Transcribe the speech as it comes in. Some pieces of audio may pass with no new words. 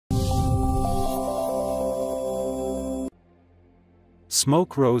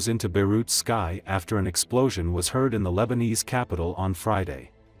Smoke rose into Beirut's sky after an explosion was heard in the Lebanese capital on Friday.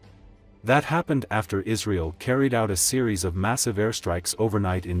 That happened after Israel carried out a series of massive airstrikes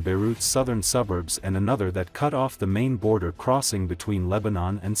overnight in Beirut's southern suburbs and another that cut off the main border crossing between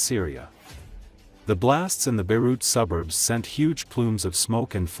Lebanon and Syria. The blasts in the Beirut suburbs sent huge plumes of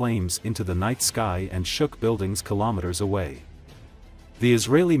smoke and flames into the night sky and shook buildings kilometers away. The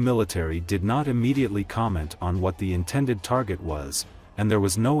Israeli military did not immediately comment on what the intended target was, and there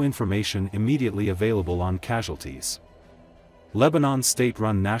was no information immediately available on casualties. Lebanon's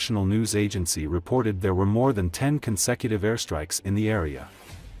state-run national news agency reported there were more than 10 consecutive airstrikes in the area.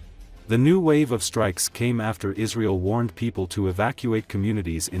 The new wave of strikes came after Israel warned people to evacuate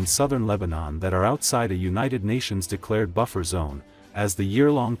communities in southern Lebanon that are outside a United Nations-declared buffer zone, as the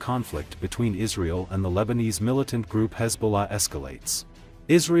year-long conflict between Israel and the Lebanese militant group Hezbollah escalates.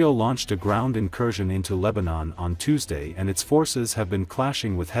 Israel launched a ground incursion into Lebanon on Tuesday, and its forces have been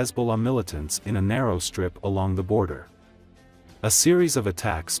clashing with Hezbollah militants in a narrow strip along the border. A series of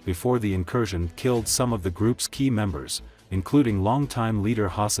attacks before the incursion killed some of the group's key members, including longtime leader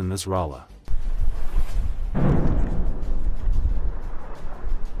Hassan Nasrallah.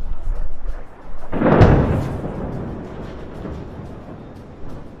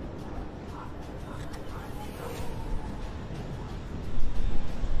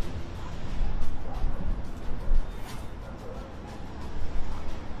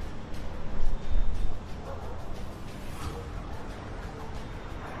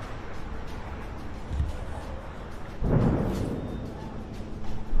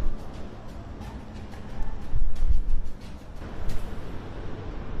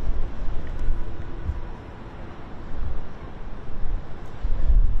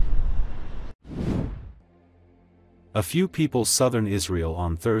 A few people southern Israel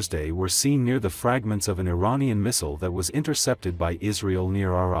on Thursday were seen near the fragments of an Iranian missile that was intercepted by Israel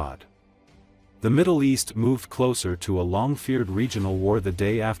near Arad. The Middle East moved closer to a long-feared regional war the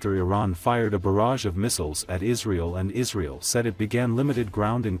day after Iran fired a barrage of missiles at Israel, and Israel said it began limited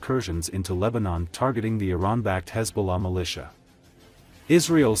ground incursions into Lebanon targeting the Iran-backed Hezbollah militia.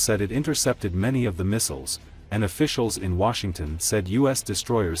 Israel said it intercepted many of the missiles, and officials in Washington said U.S.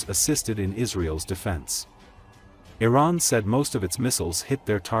 destroyers assisted in Israel's defense. Iran said most of its missiles hit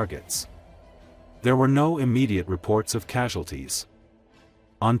their targets. There were no immediate reports of casualties.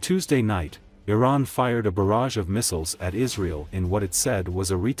 On Tuesday night, Iran fired a barrage of missiles at Israel in what it said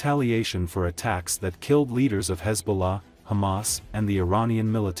was a retaliation for attacks that killed leaders of Hezbollah, Hamas, and the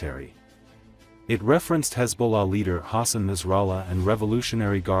Iranian military. It referenced Hezbollah leader Hassan Nasrallah and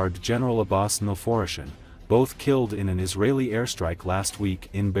Revolutionary Guard General Abbas Nilforeshan, both killed in an Israeli airstrike last week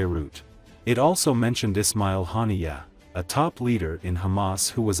in Beirut. It also mentioned Ismail Haniyeh, a top leader in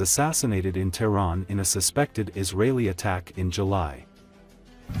Hamas who was assassinated in Tehran in a suspected Israeli attack in July.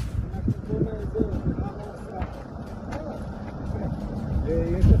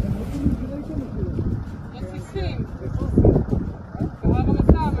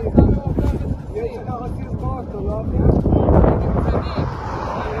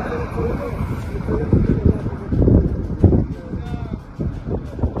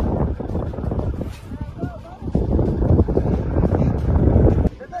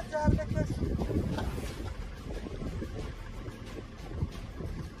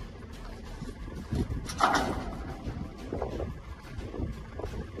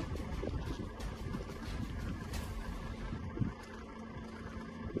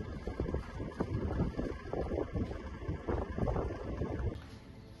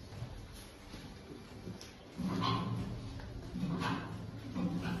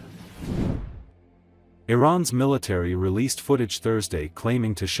 Iran's military released footage Thursday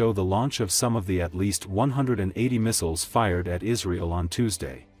claiming to show the launch of some of the at least 180 missiles fired at Israel on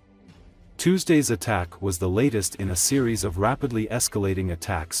Tuesday. Tuesday's attack was the latest in a series of rapidly escalating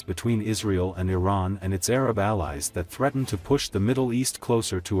attacks between Israel and Iran and its Arab allies that threaten to push the Middle East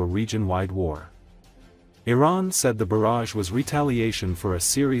closer to a region-wide war. Iran said the barrage was retaliation for a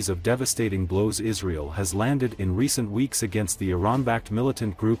series of devastating blows Israel has landed in recent weeks against the Iran-backed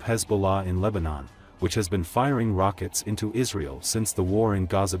militant group Hezbollah in Lebanon, which has been firing rockets into Israel since the war in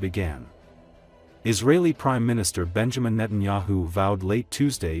Gaza began. Israeli Prime Minister Benjamin Netanyahu vowed late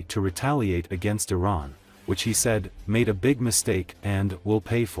Tuesday to retaliate against Iran, which he said made a big mistake and will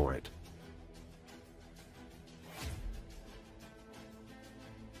pay for it.